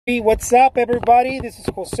Hey, what's up, everybody? This is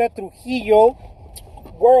Jose Trujillo,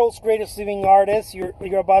 world's greatest living artist. You're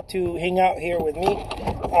about to hang out here with me.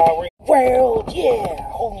 World, yeah,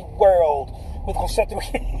 whole new world with Jose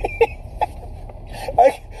Trujillo.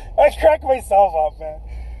 I crack myself up, man.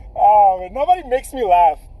 Oh, man, nobody makes me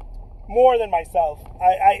laugh more than myself.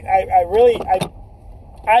 I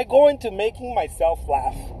go into making myself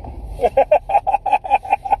laugh.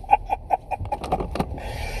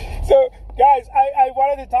 So, guys, I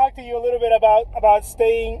wanted to talk to you a little bit about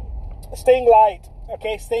staying light.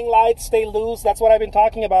 Okay, staying light, stay loose. That's what I've been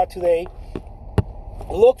talking about today.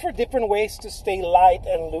 Look for different ways to stay light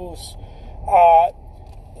and loose.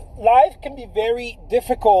 Life can be very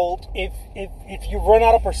difficult if you run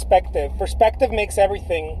out of perspective. Perspective makes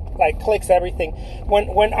everything, clicks everything.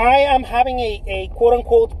 When I am having a quote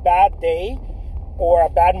unquote bad day, or a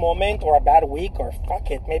bad moment, or a bad week, or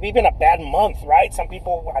fuck it, maybe even a bad month, right? Some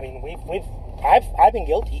people, I mean, I've been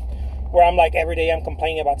guilty, where I'm like, every day I'm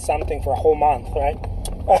complaining about something for a whole month, right?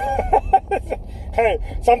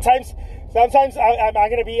 Sometimes I'm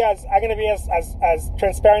gonna be as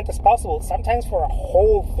transparent as possible. Sometimes for a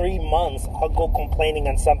whole 3 months, I'll go complaining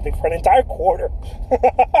on something for an entire quarter.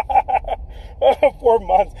 4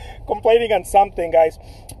 months complaining on something, guys,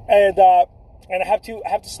 and I have to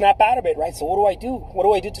snap out of it, right? So what do I do? What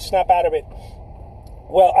do I do to snap out of it?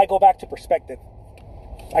 Well, I go back to perspective.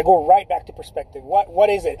 I go right back to perspective. What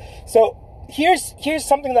is it? So here's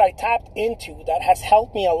something that I tapped into that has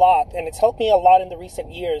helped me a lot, and it's helped me a lot in the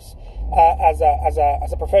recent years as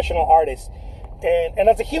a professional artist and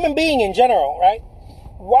as a human being in general, right?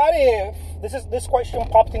 What if this question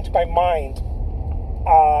popped into my mind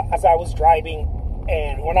as I was driving?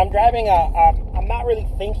 And when I'm driving, I'm not really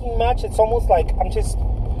thinking much. It's almost like I'm just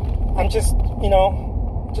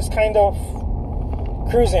kind of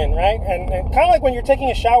cruising, right? And kind of like when you're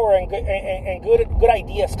taking a shower and good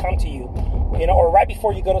ideas come to you, or right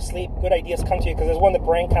before you go to sleep, good ideas come to you because it's when the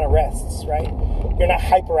brain kind of rests, right? You're not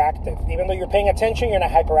hyperactive, even though you're paying attention. You're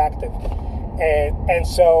not hyperactive, and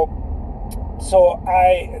so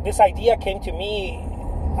this idea came to me.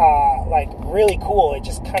 Really cool. It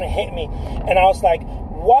just kind of hit me, and I was like,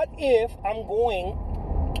 what if I'm going,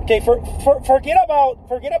 okay, forget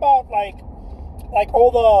about like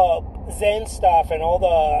all the Zen stuff and all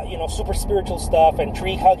the super spiritual stuff and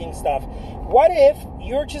tree hugging stuff. What if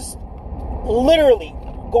you're just literally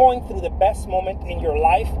going through the best moment in your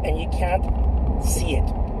life and you can't see it?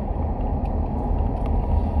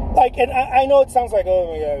 And I know it sounds like,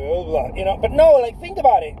 oh my god, blah, blah, but no, think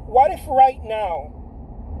about it. What if right now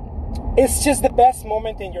it's just the best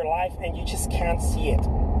moment in your life and you just can't see it?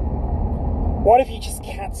 What if you just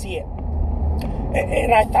can't see it?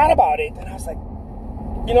 And I thought about it, and I was like,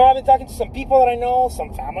 I've been talking to some people that I know,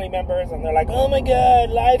 some family members, and they're like, oh my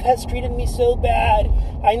god, life has treated me so bad.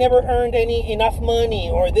 I never earned enough money,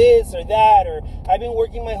 or this or that, or I've been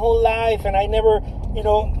working my whole life and I never,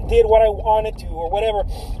 did what I wanted to, or whatever.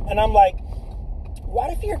 And I'm like,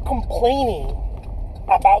 what if you're complaining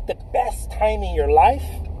about the best time in your life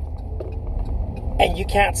and you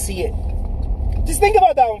can't see it? Just think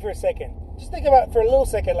about that one for a second. Just think about it for a little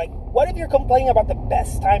second. What if you're complaining about the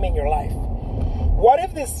best time in your life? What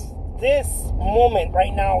if this moment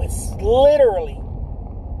right now is literally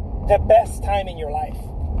the best time in your life?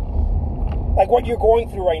 What you're going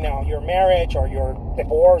through right now, your marriage or your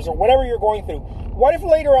divorce or whatever you're going through. What if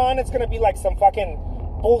later on it's going to be like some fucking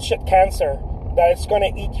bullshit cancer that it's going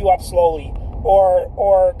to eat you up slowly?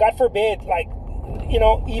 Or God forbid,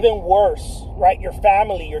 even worse, right? Your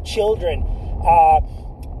family, your children.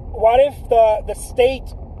 What if the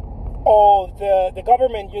state or the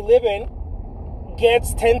government you live in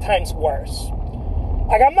gets 10 times worse?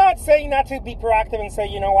 I'm not saying not to be proactive and say,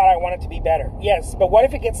 you know what, I want it to be better. Yes, but what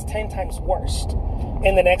if it gets 10 times worse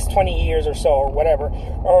in the next 20 years or so, or whatever?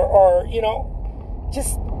 Or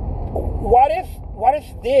just what if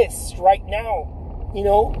this right now,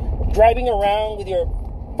 driving around with your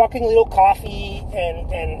fucking little coffee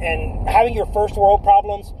and having your first world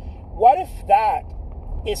problems, what if that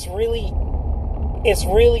is really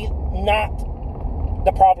not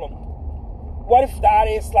the problem? What if that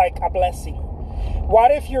is like a blessing?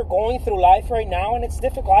 What if you're going through life right now and it's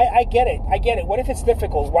difficult? I get it. What if it's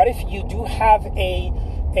difficult? What if you do have a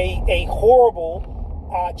horrible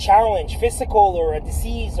challenge, physical or a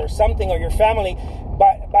disease or something, or your family?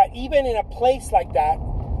 But even in a place like that,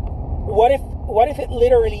 what if it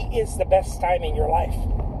literally is the best time in your life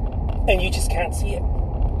and you just can't see it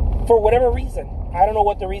for whatever reason? I don't know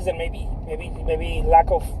what the reason may be. Maybe lack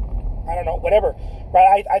of, I don't know, whatever.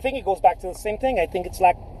 Right? I think it goes back to the same thing. I think it's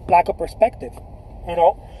lack of perspective, and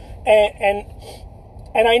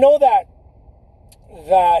I know that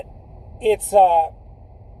that it's not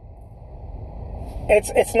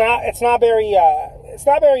very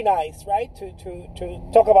nice, right? To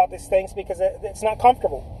talk about these things because it's not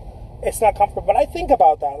comfortable. It's not comfortable. But I think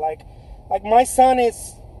about that. Like my son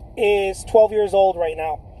is 12 years old right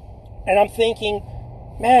now, and I'm thinking,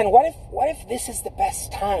 man, what if this is the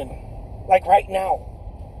best time? Like right now.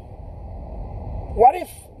 What if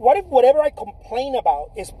whatever I complain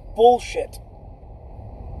about is bullshit?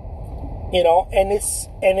 You know, and it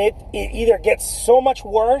either gets so much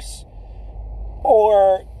worse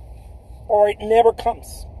or it never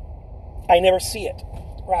comes. I never see it,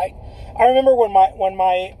 right? I remember when my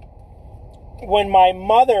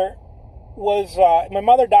mother was my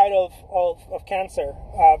mother died of cancer,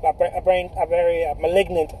 a very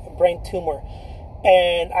malignant brain tumor,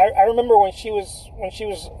 and I remember when she was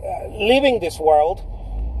leaving this world,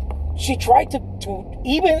 she tried to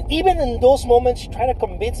even in those moments, she tried to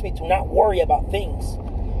convince me to not worry about things.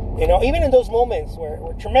 You know, even in those moments where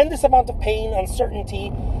tremendous amount of pain,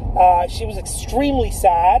 uncertainty, she was extremely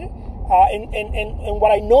sad. And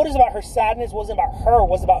what I noticed about her sadness wasn't about her, it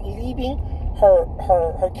was about leaving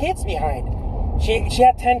her kids behind. She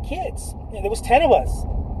had 10 kids. There was 10 of us,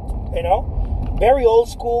 you know, very old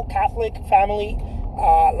school Catholic family,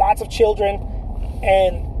 lots of children.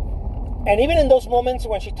 And even in those moments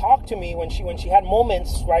when she talked to me, when she had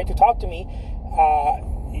moments, right, to talk to me,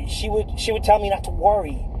 she would tell me not to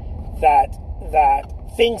worry, that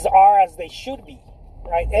things are as they should be,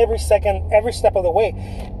 right? Every step of the way.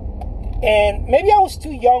 And maybe I was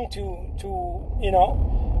too young to you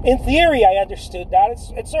know, in theory I understood that.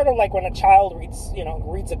 It's sort of like when a child reads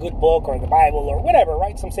a good book or the Bible or whatever,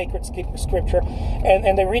 right? Some sacred scripture,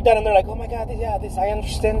 and they read that and they're like, oh my God, yeah, this I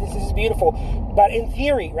understand. This is beautiful. But in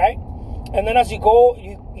theory, right? And then as you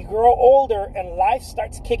grow older and life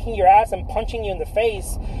starts kicking your ass and punching you in the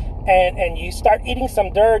face, and you start eating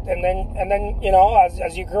some dirt, and then you know,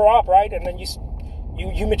 as you grow up, right? And then you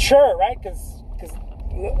mature, right? Because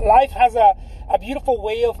life has a beautiful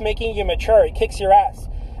way of making you mature. It kicks your ass,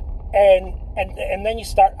 and then you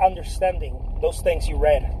start understanding those things you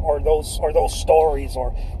read, or those stories,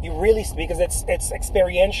 or you really, because it's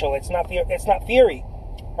experiential. It's not theory,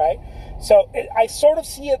 right? So I sort of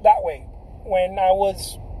see it that way. When I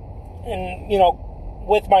was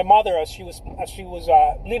with my mother as she was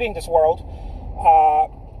leaving this world,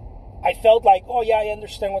 I felt like, oh yeah, I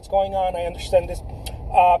understand what's going on. I understand this,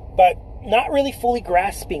 but not really fully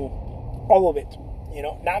grasping all of it. You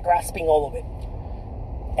know, not grasping all of it.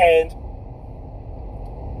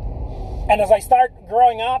 And as I start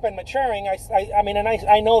growing up and maturing,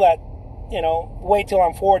 I know that, you know, wait till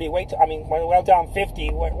I'm 40, well till I'm 50,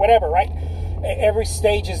 whatever, right? Every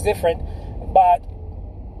stage is different, but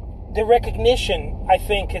the recognition, I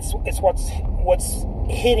think, it's what's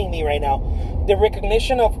hitting me right now. The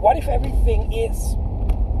recognition of what if everything is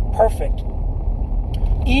perfect,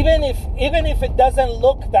 even if it doesn't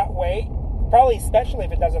look that way. Probably, especially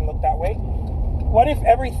if it doesn't look that way. What if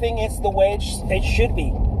everything is the way it should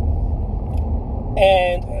be?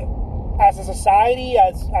 And as a society,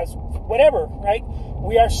 as whatever, right?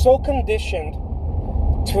 We are so conditioned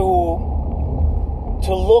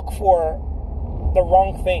to look for the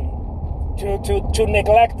wrong thing, to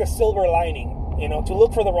neglect the silver lining, you know, to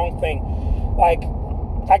look for the wrong thing. Like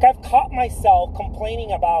I've caught myself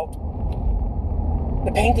complaining about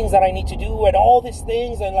the paintings that I need to do and all these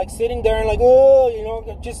things, and like sitting there and like, oh, you know,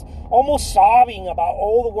 just almost sobbing about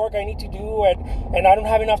all the work I need to do, and I don't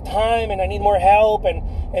have enough time, and I need more help, and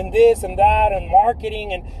this and that, and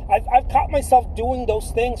marketing, and I've caught myself doing those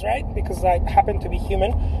things, right? Because I happen to be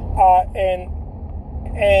human,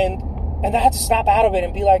 and I had to snap out of it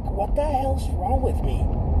and be like, what the hell's wrong with me?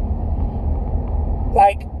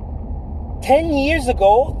 Like 10 years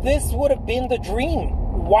ago, this would have been the dream.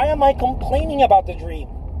 Why am I complaining about the dream?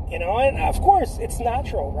 You know, and of course, it's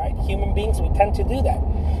natural, right? Human beings, we tend to do that.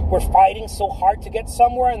 We're fighting so hard to get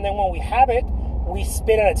somewhere, and then when we have it, we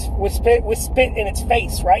spit in its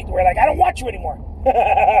face, right? We're like, I don't want you anymore.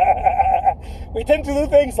 We tend to do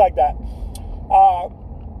things like that.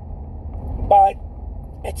 But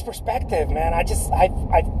it's perspective, man.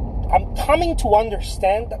 I'm coming to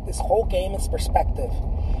understand that this whole game is perspective.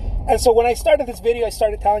 And so when I started this video, I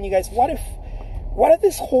started telling you guys, what if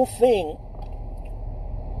this whole thing,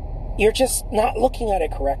 you're just not looking at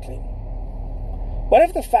it correctly? What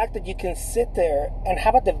if the fact that you can sit there and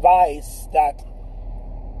have a device that,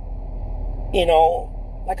 you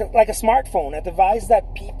know, like a smartphone, a device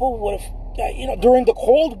that people would have, you know, during the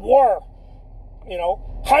Cold War, you know,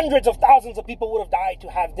 hundreds of thousands of people would have died to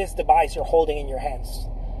have this device you're holding in your hands.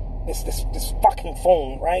 This fucking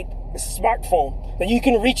phone, right? this smartphone, that you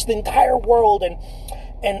can reach the entire world and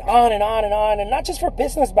on and on and on, and not just for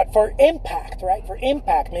business, but for impact, right? For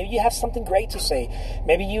impact. Maybe you have something great to say.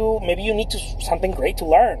 Maybe you need something great to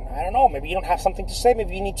learn. I don't know. Maybe you don't have something to say.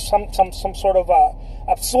 Maybe you need some sort of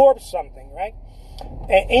absorb something, right?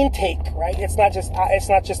 Intake, right? It's not just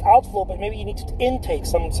outflow, but maybe you need to intake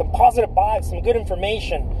some positive vibes, some good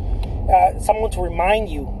information, someone to remind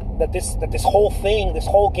you that this whole thing, this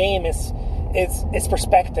whole game is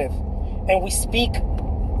perspective, and we speak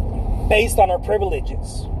based on our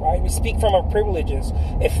privileges, right? We speak from our privileges.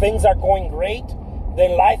 If things are going great,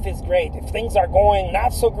 then life is great. If things are going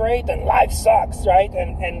not so great, then life sucks, right?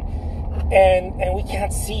 And we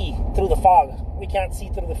can't see through the fog. We can't see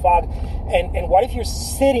through the fog. And what if you're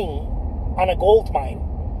sitting on a gold mine?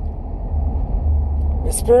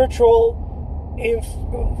 The spiritual,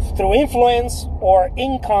 through influence or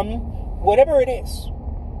income, whatever it is,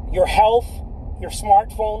 your health, your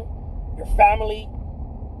smartphone, your family,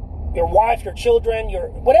 your wife, your children, your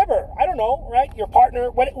whatever, I don't know, right? Your partner,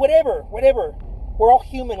 whatever. We're all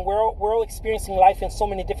human. We're all experiencing life in so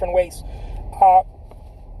many different ways.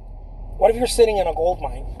 What if you're sitting in a gold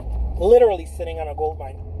mine, literally sitting on a gold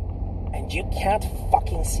mine, and you can't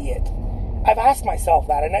fucking see it? I've asked myself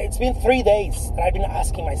that, and it's been 3 days that I've been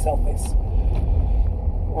asking myself this.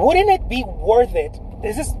 Wouldn't it be worth it?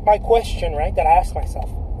 This is my question, right, that I ask myself.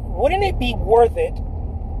 Wouldn't it be worth it,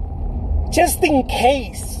 just in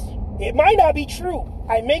case? It might not be true.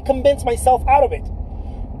 I may convince myself out of it.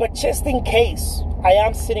 But just in case I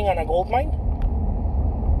am sitting on a gold mine,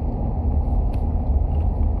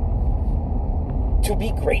 to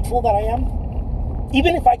be grateful that I am,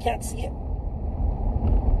 even if I can't see it.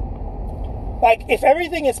 Like, if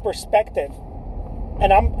everything is perspective,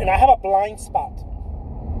 and I have a blind spot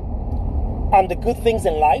on the good things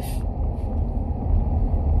in life,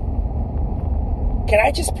 can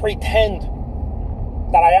I just pretend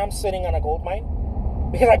that I am sitting on a gold mine?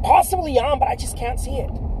 Because I possibly am, but I just can't see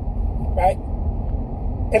it, right?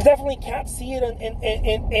 I definitely can't see it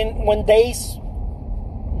in when days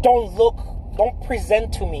don't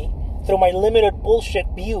present to me through my limited bullshit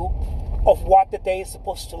view of what the day is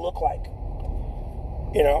supposed to look like.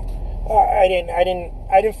 You know, I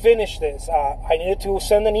didn't finish this. I needed to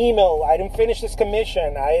send an email. I didn't finish this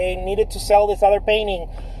commission. I needed to sell this other painting.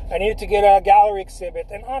 I needed to get a gallery exhibit,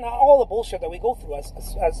 and on all the bullshit that we go through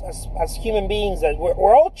as human beings. That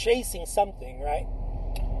we're all chasing something, right?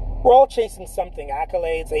 We're all chasing something: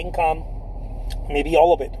 accolades, income, maybe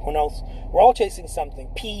all of it. Who knows? We're all chasing something: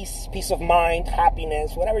 peace of mind,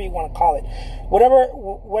 happiness, whatever you want to call it,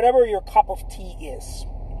 whatever your cup of tea is.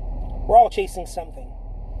 We're all chasing something.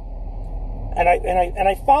 And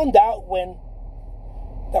I found out when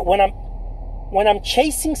I'm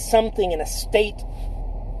chasing something in a state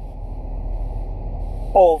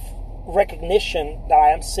of recognition that I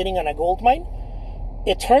am sitting on a gold mine,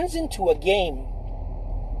 it turns into a game,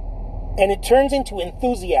 and it turns into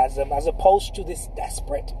enthusiasm as opposed to this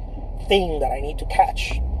desperate thing that I need to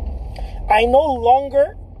catch. I no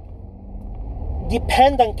longer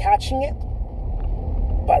depend on catching it,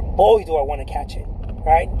 but boy, do I want to catch it,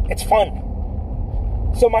 right? It's fun.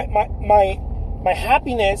 So my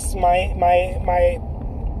happiness, my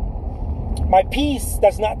peace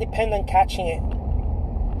does not depend on catching it,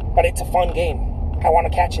 but it's a fun game. I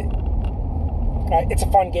want to catch it, right? It's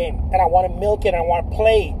a fun game, and I want to milk it. And I want to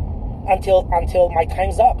play until my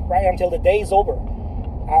time's up, right? Until the day is over.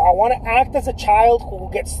 I want to act as a child who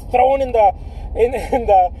gets thrown in the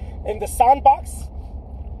sandbox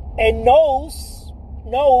and knows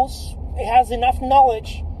it has enough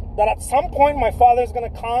knowledge that at some point my father's going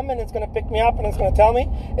to come and it's going to pick me up and it's going to tell me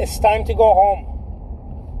it's time to go home.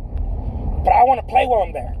 But I want to play while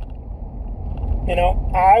I'm there. You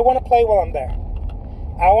know, I want to play while I'm there.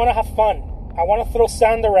 I want to have fun. I want to throw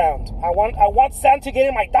sand around. I want sand to get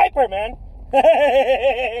in my diaper, man.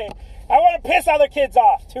 I want to piss other kids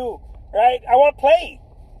off too, right? I want to play.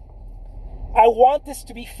 I want this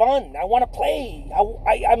to be fun. I want to play.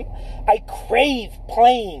 I crave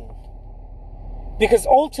playing. Because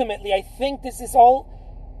ultimately, I think this is all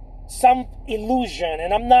some illusion,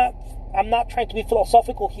 and I'm not trying to be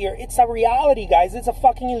philosophical here. It's a reality, guys. It's a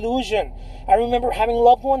fucking illusion. I remember having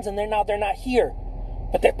loved ones, and they're not here,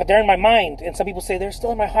 but they're in my mind. And some people say they're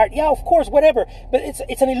still in my heart. Yeah, of course, whatever. But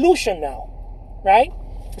it's an illusion now, right?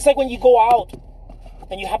 It's like when you go out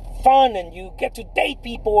and you have fun and you get to date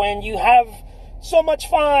people and you have so much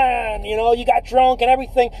fun, you know, you got drunk and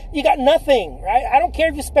everything. You got nothing, right? I don't care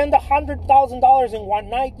if you spend $100,000 in one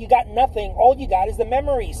night. You got nothing. All you got is the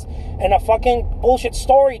memories and a fucking bullshit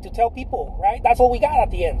story to tell people, right? That's all we got at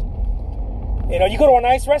the end. You know, you go to a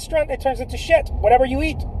nice restaurant, it turns into shit, whatever you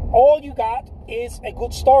eat. all you got is a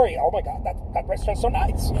good story. Oh my God, that restaurant's so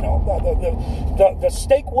nice. You know, the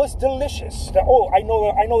steak was delicious. I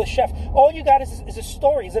know the chef. All you got is a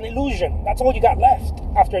story. It's an illusion. That's all you got left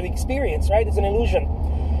after the experience, right? It's an illusion.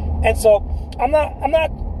 And so I'm not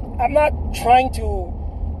trying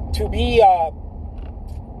to be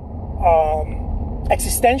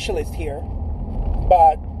existentialist here,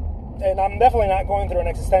 and I'm definitely not going through an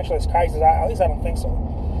existentialist crisis. At least I don't think so.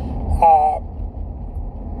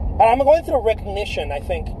 But I'm going through a recognition, I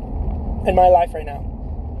think, in my life right now,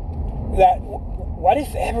 that what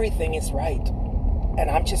if everything is right,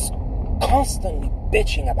 and I'm just constantly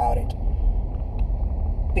bitching about it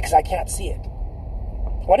because I can't see it?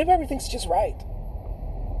 What if everything's just right?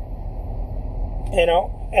 You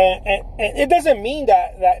know, and it doesn't mean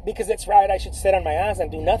that because it's right I should sit on my ass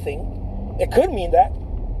and do nothing. It could mean that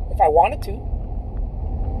if I wanted to,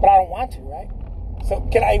 but I don't want to, right? So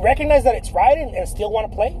can I recognize that it's right and still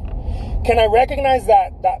want to play? Can I recognize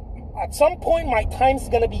that at some point my time's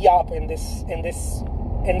gonna be up in this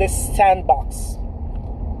sandbox?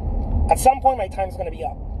 At some point my time's gonna be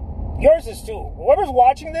up. Yours is too. Whoever's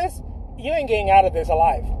watching this, you ain't getting out of this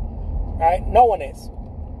alive, right? No one is.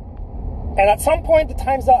 And at some point, the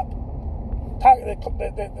time's up.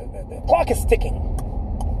 The clock is ticking.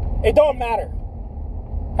 It don't matter.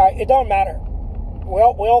 Right? It don't matter. We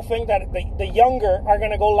all think that the younger are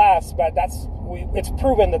going to go last, but it's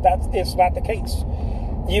proven that is not the case.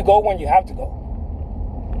 You go when you have to go.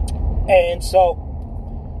 And so,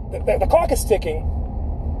 the clock is ticking,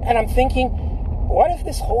 and I'm thinking, what if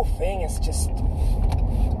this whole thing is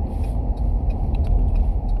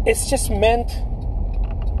it's just meant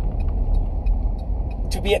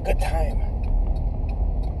to be a good time?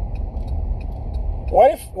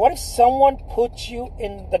 What if someone puts you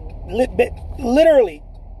in the literally?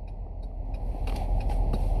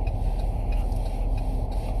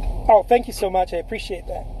 Oh, thank you so much. I appreciate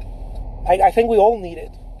that. I think we all need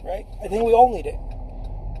it, right? I think we all need it.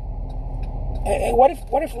 And what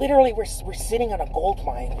if literally we're sitting on a gold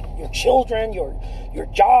mine? Your children, your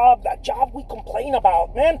job, that job we complain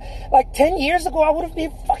about, man. Like 10 years ago, I would have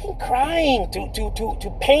been fucking crying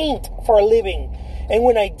to paint for a living. And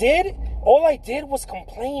when I did, all I did was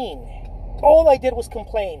complain. All I did was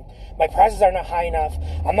complain. My prices are not high enough.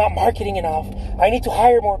 I'm not marketing enough. I need to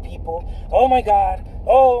hire more people. Oh my God.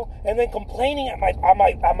 Oh, and then complaining at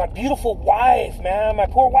my beautiful wife, man. My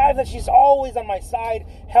poor wife, that she's always on my side,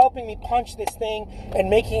 helping me punch this thing and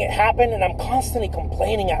making it happen. And I'm constantly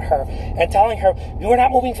complaining at her and telling her, "You're not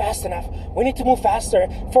moving fast enough. We need to move faster."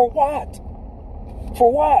 For what?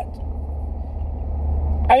 For what?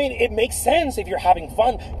 I mean, it makes sense if you're having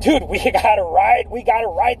fun. Dude, we gotta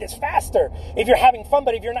ride this faster if you're having fun.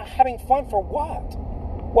 But if you're not having fun, for what?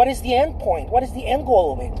 What is the end point? What is the end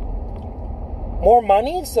goal of it? More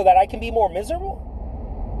money so that I can be more miserable?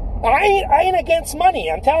 I ain't against money.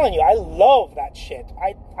 I'm telling you, I love that shit.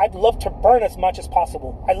 I'd love to burn as much as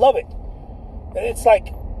possible. I love it. It's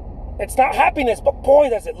like, it's not happiness, but boy,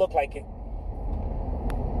 does it look like it.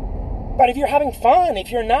 But if you're having fun,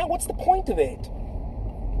 if you're not, what's the point of it?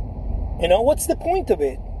 You know, what's the point of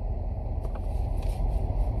it?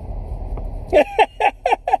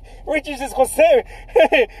 Richard says, Jose,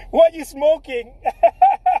 what you smoking?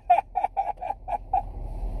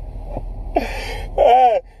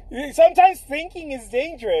 Sometimes thinking is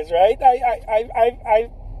dangerous, right?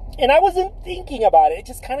 And I wasn't thinking about it. It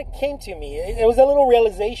just kind of came to me. It was a little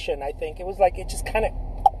realization, I think. It was like, it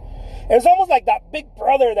was almost like that big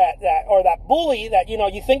brother or that bully that, you know,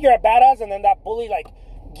 you think you're a badass and then that bully, like,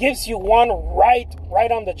 gives you one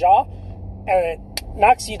right on the jaw and it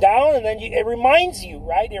knocks you down, and then it reminds you,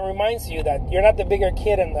 right? It reminds you that you're not the bigger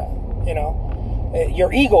kid in the, you know,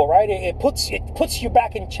 your ego, right? It puts you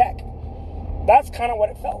back in check. That's kind of what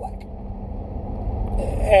it felt like.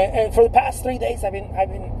 And for the past 3 days,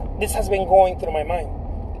 this has been going through my mind.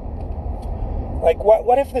 Like,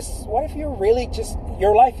 what if you're really just,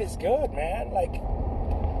 your life is good, man? Like,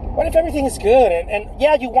 what if everything is good? And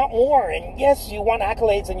yeah, you want more. And yes, you want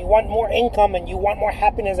accolades and you want more income and you want more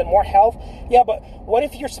happiness and more health. Yeah, but what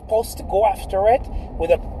if you're supposed to go after it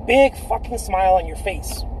with a big fucking smile on your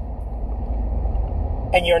face?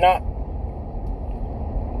 And you're not.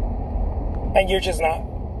 And you're just not,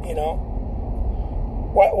 you know?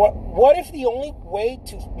 What if the only way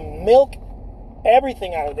to milk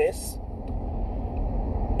everything out of this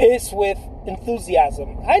is with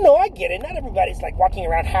enthusiasm? I know, I get it. Not everybody's like walking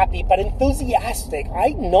around happy, but enthusiastic. I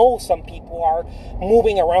know some people are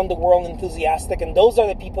moving around the world enthusiastic, and those are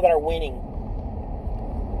the people that are winning.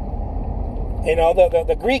 You know,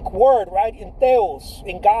 the Greek word, right? In theos,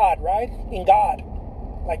 in God, right? In God.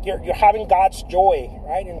 Like you're having God's joy,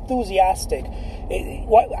 right? Enthusiastic.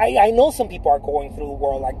 I know some people are going through the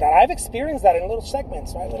world like that. I've experienced that in little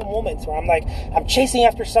segments, right? Little moments where I'm like, I'm chasing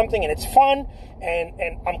after something and it's fun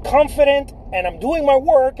and I'm confident and I'm doing my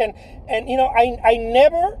work and you know, I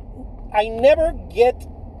never get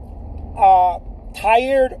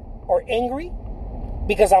tired or angry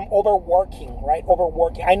because I'm overworking, right?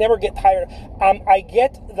 Overworking. I never get tired. I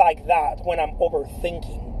get like that when I'm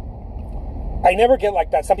overthinking. I never get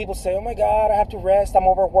like that. Some people say, oh my God, I have to rest. I'm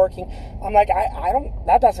overworking. I'm like, I don't,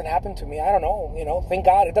 that doesn't happen to me. I don't know, you know, thank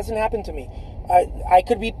God it doesn't happen to me. I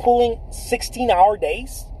could be pulling 16-hour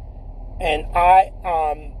days and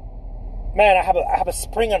man, I have a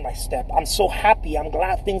spring on my step. I'm so happy. I'm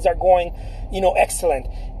glad things are going, you know, excellent.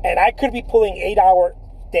 And I could be pulling 8-hour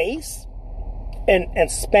days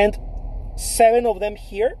and spend 7 of them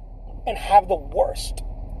here and have the worst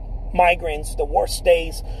migraines, the worst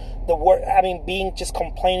days, being just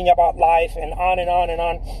complaining about life and on and on and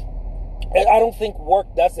on. I don't think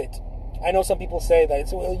work does it. I know some people say that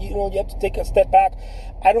it's, well, you know, you have to take a step back.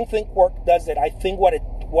 I don't think work does it. I think what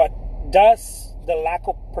does the lack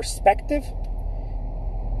of perspective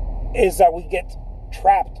is that we get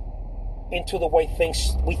trapped into the way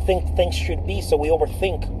we think things should be, so we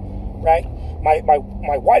overthink, right?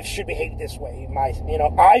 My wife should behave this way.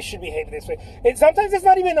 I should behave this way. Sometimes it's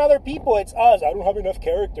not even other people, it's us. I don't have enough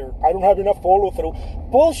character. I don't have enough follow through.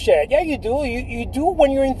 Bullshit. Yeah, you do. You do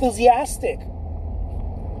when you're enthusiastic.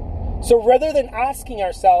 So rather than asking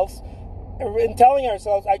ourselves and telling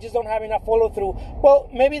ourselves, I just don't have enough follow through, well,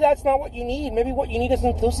 maybe that's not what you need. Maybe what you need is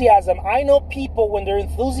enthusiasm. I know people, when they're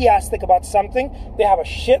enthusiastic about something, they have a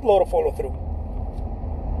shitload of follow through.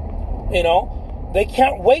 You know, they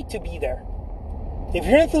can't wait to be there. If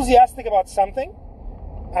you're enthusiastic about something,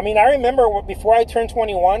 I mean, I remember before I turned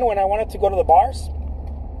 21, when I wanted to go to the bars,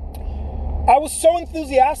 I was so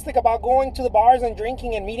enthusiastic about going to the bars and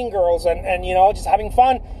drinking and meeting girls and you know, just having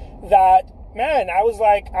fun that, man, I was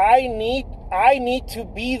like, I need to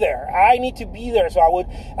be there. I need to be there. So I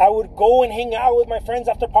would go and hang out with my friends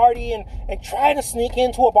after party and try to sneak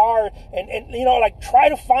into a bar and you know, like try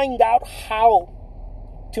to find out how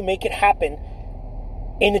to make it happen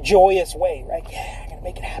in a joyous way, right? Yeah, I'm gonna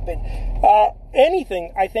make it happen.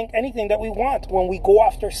 I think anything that we want when we go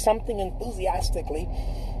after something enthusiastically,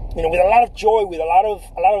 you know, with a lot of joy, with a lot of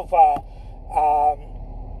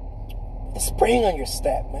spring on your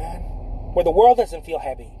step, man, where the world doesn't feel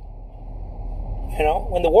heavy. You know,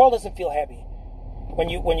 when the world doesn't feel heavy, when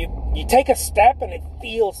you take a step and it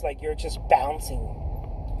feels like you're just bouncing.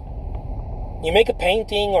 You make a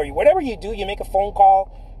painting or whatever you do, you make a phone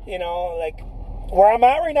call, you know, like where I'm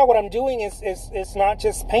at right now, what I'm doing is not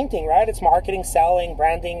just painting, right? It's marketing, selling,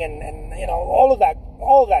 branding, and you know, all of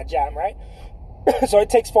that jam, right? So it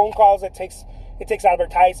takes phone calls, it takes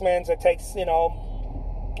advertisements, it takes, you know,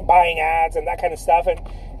 buying ads and that kind of stuff,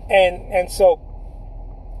 and so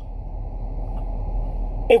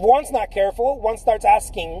if one's not careful, one starts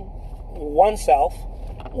asking oneself,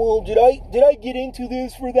 well, did I get into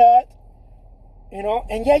this for that? You know,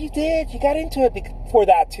 and yeah, you did. You got into it for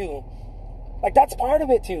that too. Like, that's part of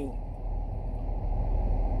it too.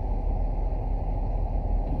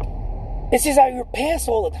 It's just that you're pissed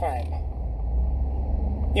all the time.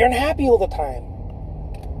 You're unhappy all the time.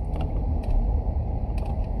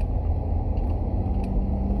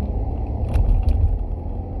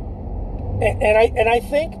 And I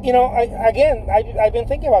think, you know, I've been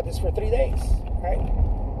thinking about this for 3 days, right?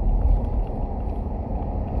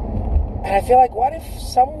 And I feel like, what if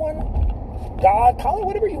someone, God, call it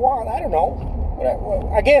whatever you want, I don't know.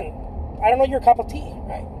 Again, I don't know your cup of tea,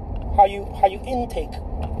 right? How you intake.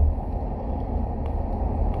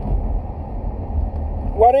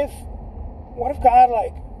 What if God,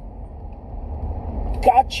 like,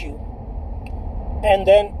 got you and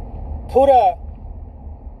then put a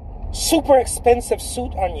super expensive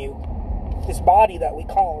suit on you, this body that we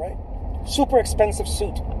call, right? Super expensive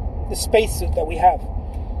suit, the space suit that we have,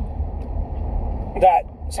 that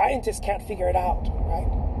scientists can't figure it out, right?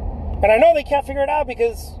 And I know they can't figure it out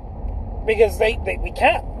because we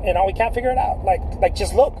can't, you know, we can't figure it out. Like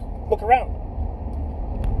just look around.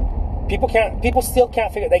 People still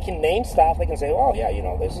can't figure it. They can name stuff. They can say, oh yeah, you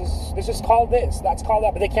know, this is called this, that's called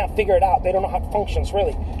that, but they can't figure it out. They don't know how it functions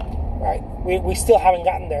really, right? We still haven't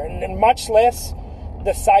gotten there, and much less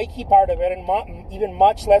the psyche part of it, and even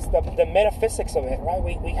much less the metaphysics of it, right?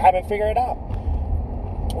 We haven't figured it out.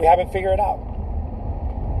 We haven't figured it out.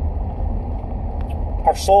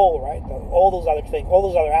 Our soul, right? All those other things, all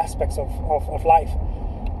those other aspects of life.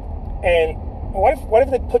 And what if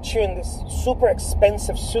they put you in this super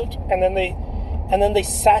expensive suit and then they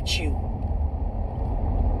sat you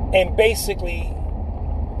and basically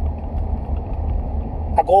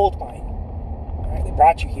a gold mine. Right? They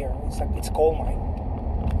brought you here. It's like it's a gold mine.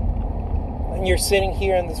 And you're sitting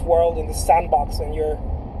here in this world, in this sandbox, and you're,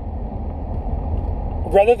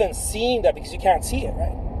 rather than seeing that, because you can't see it,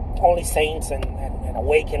 right? Only saints and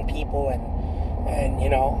awakened people and you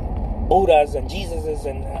know, Buddhas and Jesuses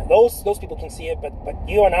and those people can see it, but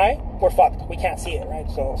you and I, we're fucked. We can't see it, right?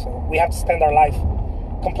 So we have to spend our life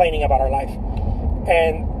complaining about our life.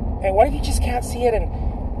 And what if you just can't see it?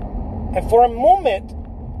 And for a moment,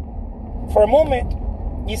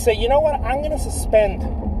 you say, you know what? I'm going to suspend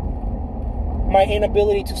my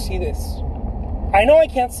inability to see this. I know I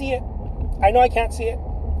can't see it.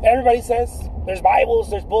 Everybody says there's Bibles,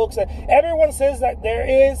 there's books. Everyone says that there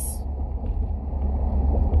is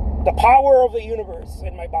the power of the universe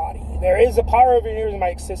in my body. There is the power of the universe in my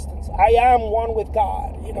existence. I am one with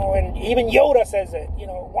God, you know, and even Yoda says it, you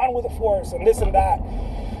know, one with the Force and this and that.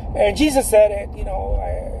 And Jesus said it, you know,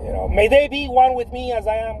 may they be one with me as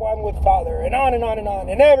I am one with Father, and on and on and on.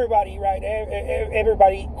 And everybody, right,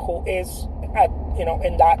 everybody who is at, you know,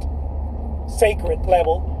 in that sacred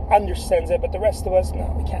level understands it, but the rest of us,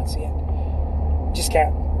 no, we can't see it. Just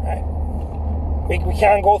can't, right? We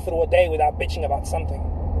can't go through a day without bitching about something.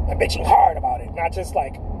 And bitching hard about it, not just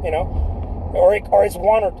like, you know, or it's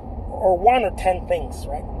one or 10 things,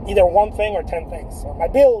 right? Either one thing or 10 things, or my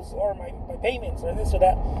bills, or my payments, or this or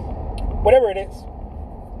that, whatever it is.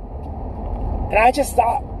 And I just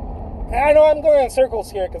thought, and I know I'm going in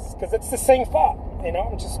circles here because it's the same thought, you know.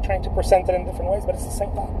 I'm just trying to present it in different ways, but it's the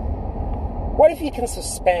same thought. What if you can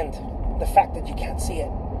suspend the fact that you can't see it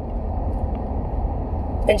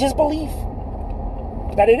and just believe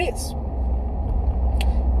that it is?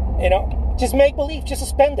 You know, just make believe, just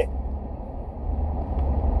suspend it.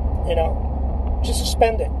 You know, just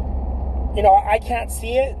suspend it. You know, I can't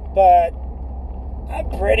see it, but I'm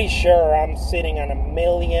pretty sure I'm sitting on 1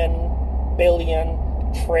 million, billion,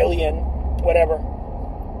 trillion, whatever.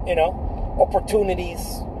 You know,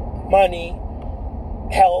 opportunities, money,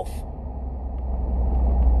 health,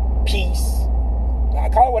 peace.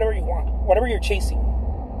 Call it whatever you want, whatever you're chasing,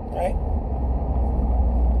 right?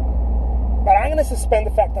 But I'm going to suspend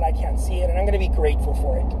the fact that I can't see it, and I'm going to be grateful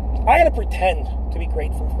for it. I'm going to pretend to be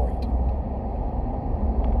grateful for it.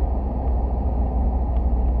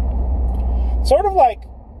 Sort of like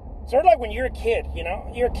when you're a kid, you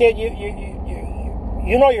know? You're a kid, you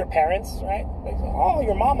know your parents, right? Like, oh,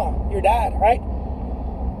 your mama, your dad, right?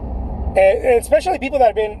 And especially people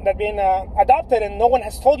that have been adopted, and no one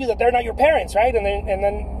has told you that they're not your parents, right? And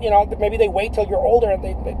then you know, maybe they wait till you're older and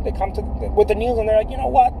they come with the news, and they're like, you know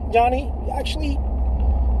what, Johnny, actually,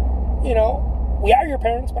 you know, we are your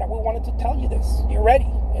parents, but we wanted to tell you this. You're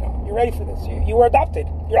ready, you know, you're ready for this. You were adopted.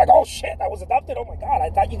 You're like, oh shit, I was adopted. Oh my God, I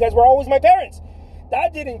thought you guys were always my parents.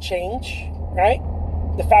 That didn't change, right?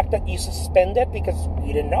 The fact that you suspended because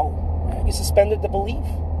you didn't know, right? You suspended the belief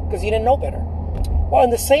because you didn't know better. Well, in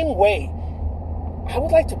the same way, I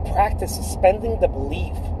would like to practice suspending the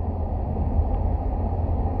belief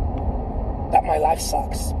that my life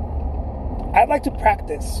sucks. I'd like to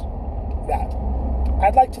practice that.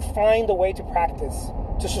 I'd like to find a way to practice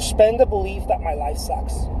to suspend the belief that my life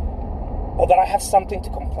sucks, or that I have something to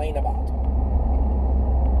complain about.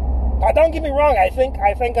 Now, don't get me wrong. I think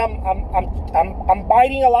I'm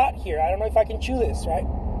biting a lot here. I don't know if I can chew this, right?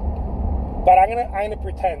 But I'm gonna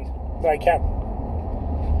pretend that I can.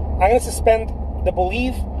 I'm going to suspend the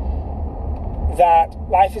belief that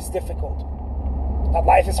life is difficult, that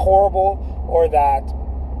life is horrible, or that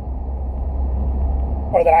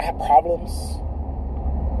I have problems.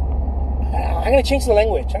 I'm going to change the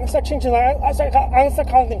language. I'm going to start changing. I'm going to start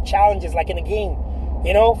calling them challenges, like in a game.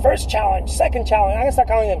 You know, first challenge, second challenge. I'm going to start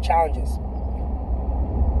calling them challenges.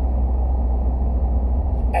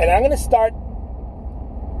 And I'm going to start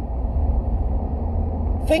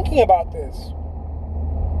thinking about this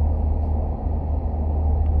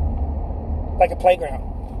like a playground.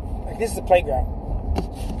 Like, this is a playground.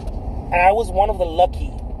 And I was one of the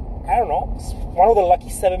lucky, I don't know, one of the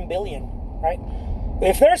lucky 7 billion, right?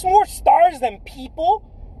 If there's more stars than people,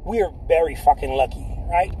 we are very fucking lucky,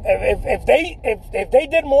 right? If they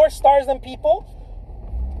did more stars than people,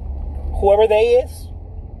 whoever they is,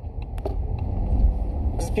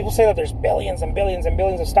 because people say that there's billions and billions and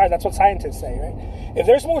billions of stars. That's what scientists say, right? If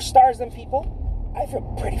there's more stars than people, I feel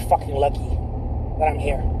pretty fucking lucky that I'm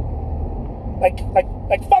here. Like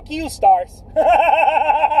fuck you, stars.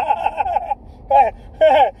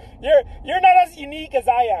 You're not as unique as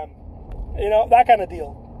I am. You know, that kind of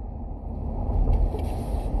deal.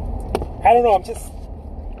 I don't know,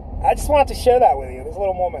 I just wanted to share that with you, this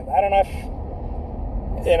little moment. I don't know if,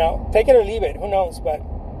 you know, take it or leave it, who knows, but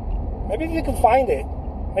Maybe if you can find it.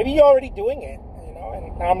 Maybe you're already doing it, you know,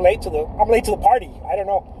 and I'm late to the party. I don't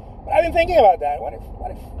know. But I've been thinking about that. What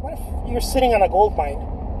if you're sitting on a gold mine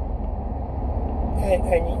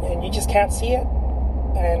and you just can't see it?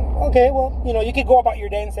 And okay, well, you know, you could go about your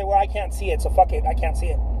day and say, well, I can't see it, so fuck it, I can't see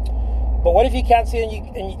it. But what if you can't see it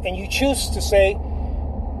and you choose to say,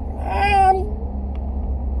 I'm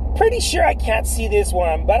pretty sure I can't see this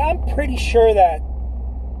one, but I'm pretty sure that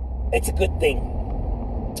it's a good thing.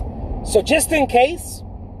 So just in case,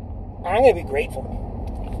 I'm going to be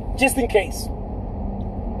grateful. Just in case.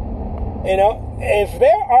 You know, if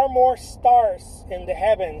there are more stars in the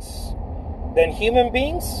heavens than human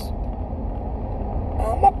beings,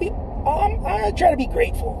 I'm going to try to be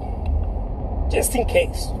grateful. Just in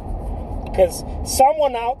case. Because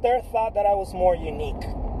someone out there thought that I was more unique.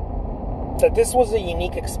 That this was a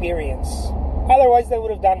unique experience. Otherwise, they would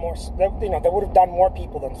have done more. You know, they would have done more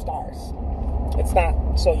people than stars. It's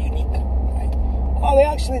not so unique. Right? Oh, they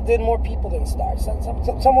actually did more people than stars.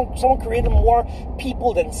 Someone created more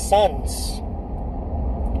people than suns.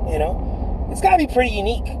 You know, it's got to be pretty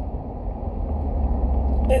unique.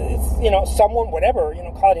 It's, you know, someone, whatever, you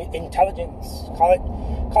know, call it intelligence, call it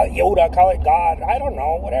Yoda, call it God. I don't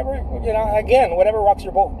know, whatever. You know, again, whatever rocks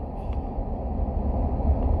your boat.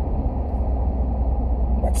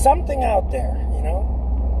 But something out there, you know,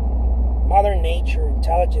 Mother Nature,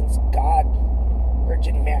 intelligence, God,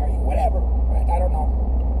 Virgin Mary, whatever, right? I don't know.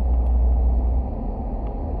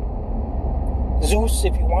 Zeus,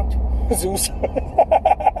 if you want. Zeus.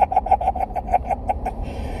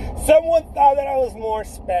 Someone thought that I was more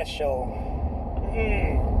special.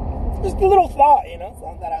 Just a little thought, you know,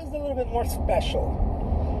 thought that I was a little bit more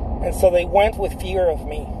special. And so they went with fear of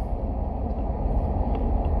me.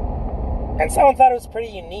 And someone thought it was pretty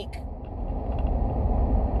unique.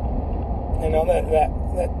 You know,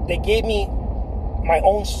 that they gave me my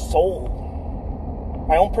own soul,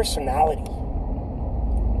 my own personality.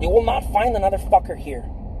 You will not find another fucker here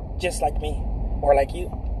just like me or like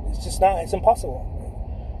you. It's just not, it's impossible.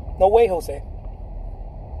 No way, Jose.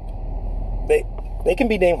 They can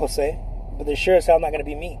be named Jose, but they're sure as hell not going to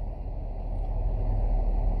be me.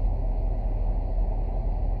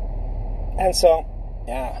 And so,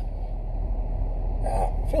 yeah,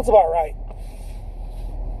 feels about right.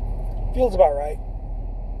 Feels about right.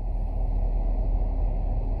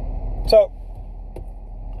 So,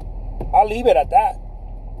 I'll leave it at that.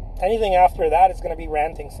 Anything after that is going to be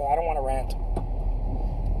ranting, so I don't want to rant.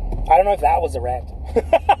 I don't know if that was a rant.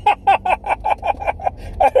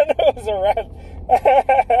 I don't know if it was a rant.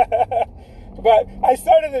 But I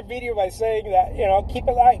started the video by saying that, you know, keep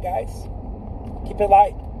it light, guys. Keep it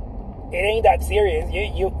light. It ain't that serious.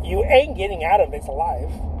 You ain't getting out of this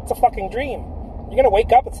alive. It's a fucking dream. You're gonna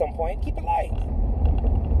wake up at some point. Keep it light.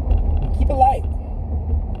 Keep it light.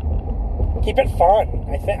 Keep it fun.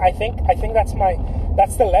 I think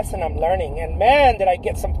that's the lesson I'm learning. And man, did I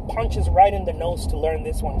get some punches right in the nose to learn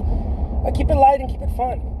this one. Keep it light and keep it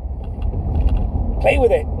fun. Play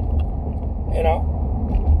with it. You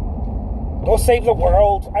know, go save the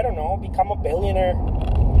world. I don't know. Become a billionaire.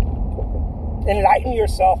 Enlighten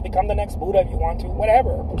yourself. Become the next Buddha if you want to.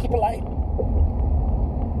 Whatever. But keep it light.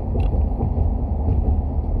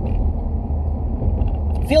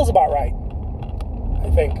 Feels about right, I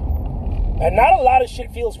think. And not a lot of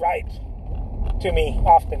shit feels right to me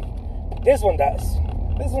often. This one does.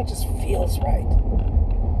 This one just feels right.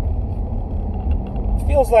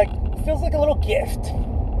 Feels like a little gift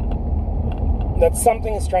that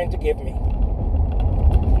something is trying to give me.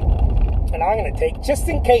 And I'm going to take, just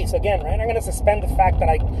in case, again, right? I'm going to suspend the fact that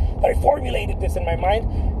I formulated this in my mind,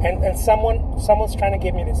 and someone's trying to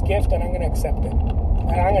give me this gift, and I'm going to accept it.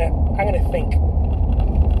 And I'm going to think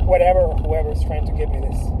whatever or whoever is trying to give me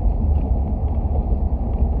this.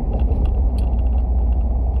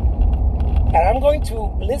 And I'm going to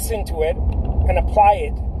listen to it and apply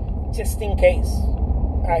it just in case.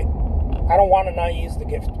 I don't want to not use the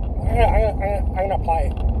gift. I'm going to apply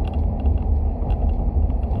it.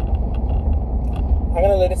 I'm going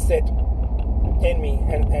to let it sit in me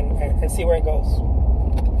and see where it goes.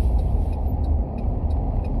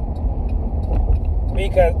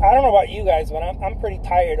 Because I don't know about you guys, but I'm pretty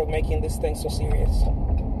tired of making this thing so serious.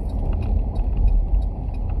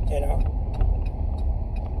 You know?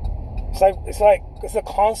 It's like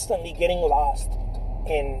constantly getting lost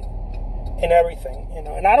in everything, you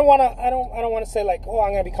know. And I don't want to say like, oh,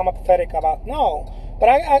 I'm going to become apathetic about, no. But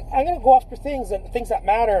I'm going to go after things that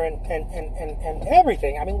matter and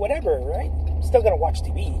everything. I mean, whatever, right? I'm still going to watch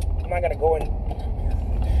TV. I'm not going to go and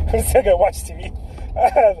I'm still going to watch TV.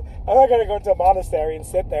 I'm not going to go to a monastery and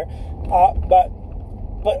sit there. But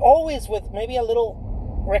always with maybe a little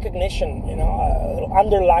recognition, a little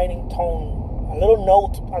underlining tone, a little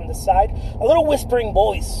note on the side, a little whispering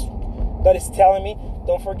voice that is telling me,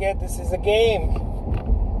 don't forget this is a game.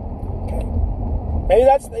 Okay. Maybe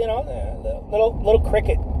that's, little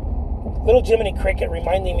cricket, little Jiminy Cricket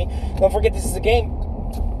reminding me, don't forget this is a game.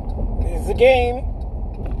 This is a game.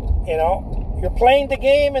 You're playing the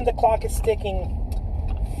game and the clock is ticking.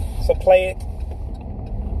 So play it.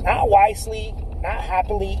 Not wisely, not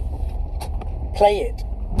happily. Play it.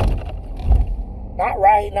 Not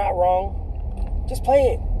right, not wrong. Just play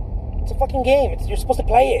it. It's a fucking game. You're supposed to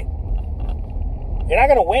play it. You're not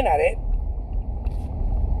going to win at it.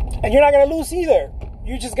 And you're not going to lose either.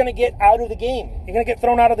 You're just going to get out of the game. You're going to get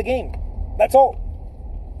thrown out of the game. That's all.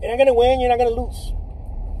 You're not going to win. You're not going to lose.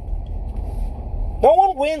 No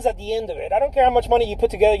one wins at the end of it. I don't care how much money you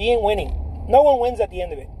put together. You ain't winning. No one wins at the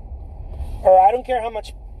end of it. Or I don't care how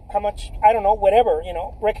much, I don't know, whatever,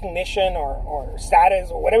 recognition or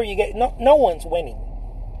status or whatever you get. No one's winning.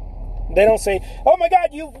 They don't say, oh my God,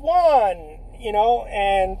 you've won,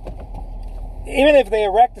 and even if they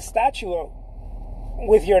erect a statue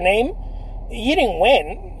with your name, you didn't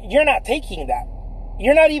win. You're not taking that.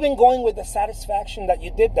 You're not even going with the satisfaction that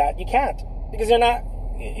you did that. You can't, because you're not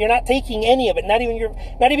taking any of it, not even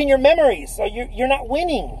your memories. So you're not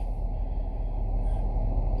winning.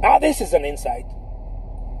 Now this is an insight.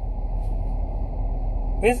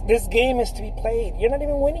 This game is to be played. You're not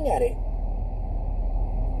even winning at it.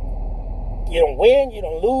 You don't win, you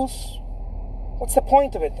don't lose. What's the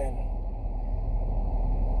point of it then?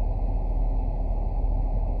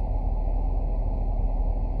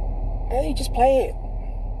 Well, you just play it.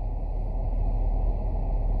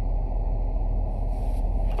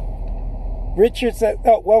 Richard said,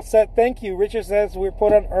 oh, well said, thank you. Richard says we're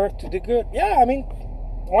put on earth to do good. Yeah, I mean,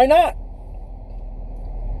 why not?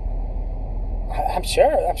 I'm sure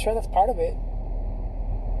that's part of it.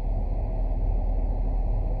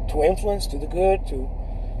 To influence, to the good, to,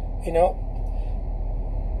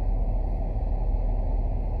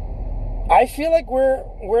 I feel like we're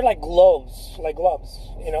like gloves, like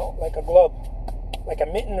a glove, like a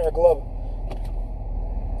mitten or a glove.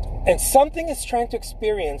 And something is trying to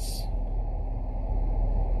experience,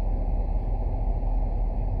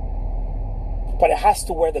 but it has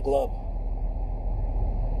to wear the glove.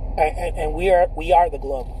 And we are the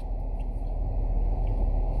glove.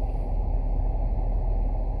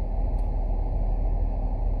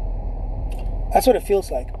 That's what it feels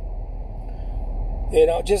like.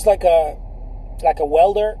 Just like a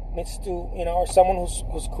welder needs to, or someone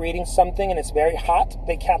who's creating something and it's very hot,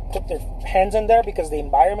 they can't put their hands in there because the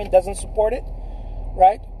environment doesn't support it,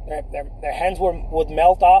 right? Their hands would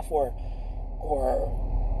melt off or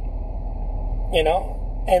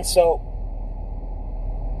and so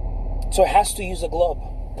it has to use a glove,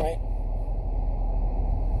 right?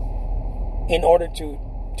 In order to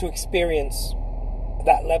experience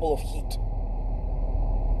that level of heat.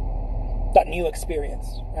 That new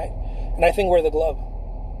experience, right? And I think we're the glove.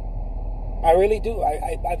 I really do.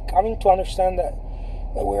 I've come to understand that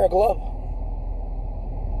we're a glove.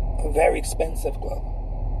 A very expensive glove.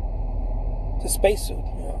 It's a spacesuit,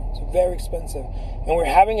 It's very expensive. And we're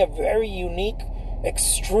having a very unique,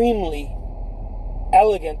 extremely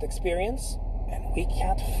elegant experience, and we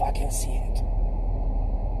can't fucking see it.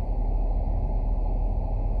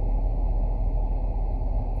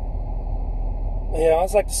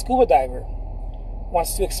 It's like the scuba diver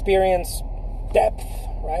wants to experience depth,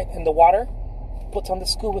 right, in the water, puts on the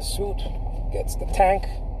scuba suit, gets the tank,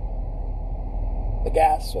 the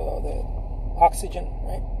gas, or the oxygen,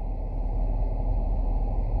 right?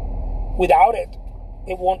 Without it,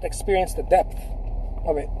 it won't experience the depth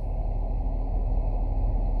of it.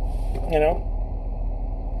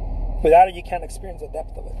 Without it, you can't experience the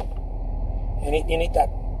depth of it.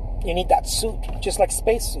 You need that suit, just like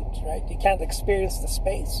spacesuits, right? You can't experience the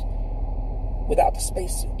space without the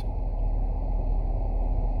spacesuit.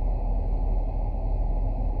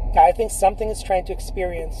 I think something is trying to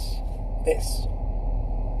experience this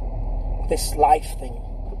life thing,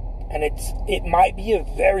 and it might be a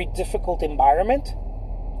very difficult environment,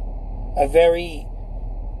 a very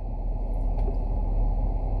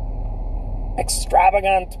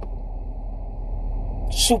extravagant,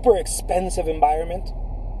 super expensive environment.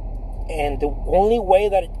 And the only way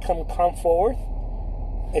that it can come forward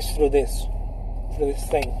is through this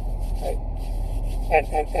thing, right?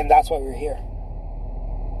 And that's why we're here.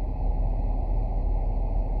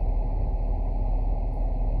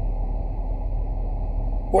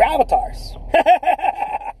 We're avatars.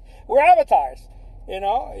 We're avatars.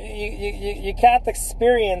 You can't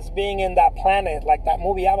experience being in that planet like that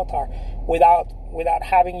movie Avatar without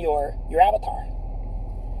having your avatar.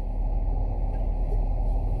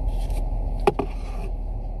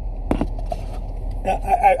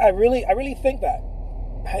 I really think that.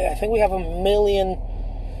 I think we have a million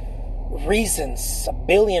reasons, a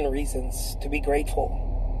billion reasons to be grateful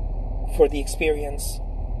for the experience,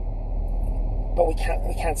 but we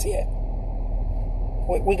can't see it.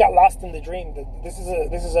 We got lost in the dream. This is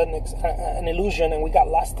an illusion, and we got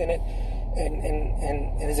lost in it,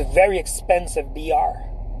 and it's a very expensive BR.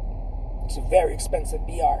 It's a very expensive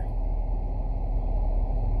BR.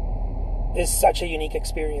 It's such a unique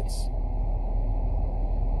experience.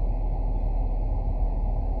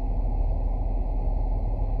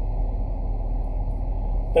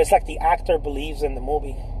 But it's like the actor believes in the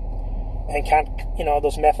movie and can't,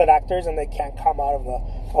 those method actors, and they can't come out of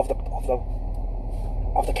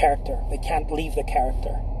the character. They can't leave the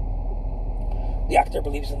character. The actor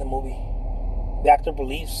believes in the movie. The actor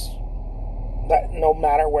believes that no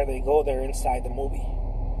matter where they go, they're inside the movie.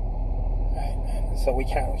 Right? So we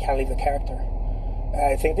can't leave the character.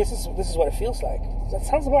 I think this is what it feels like. That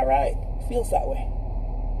sounds about right. It feels that way.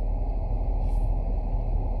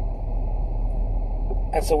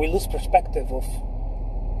 And so we lose perspective of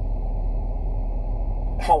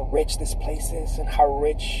how rich this place is and how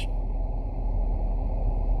rich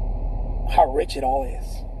it all is.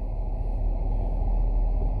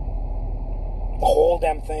 The whole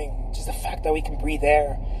damn thing, just the fact that we can breathe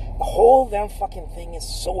air, the whole damn fucking thing is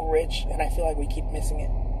so rich, and I feel like we keep missing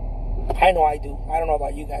it. I know I do. I don't know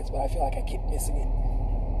about you guys, but I feel like I keep missing it.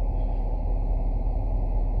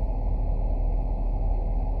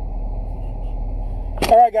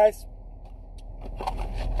 Alright guys,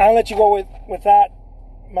 I'll let you go with that.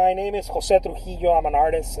 My name is Jose Trujillo. I'm an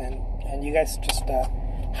artist, and you guys just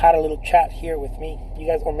had a little chat here with me. You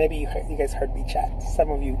guys, or maybe you guys heard me chat.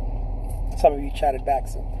 Some of you chatted back,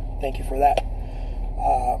 so thank you for that.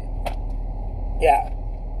 Yeah,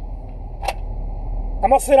 I'm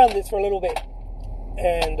gonna sit on this for a little bit,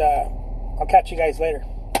 and I'll catch you guys later.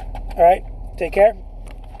 Alright, take care.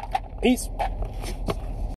 Peace.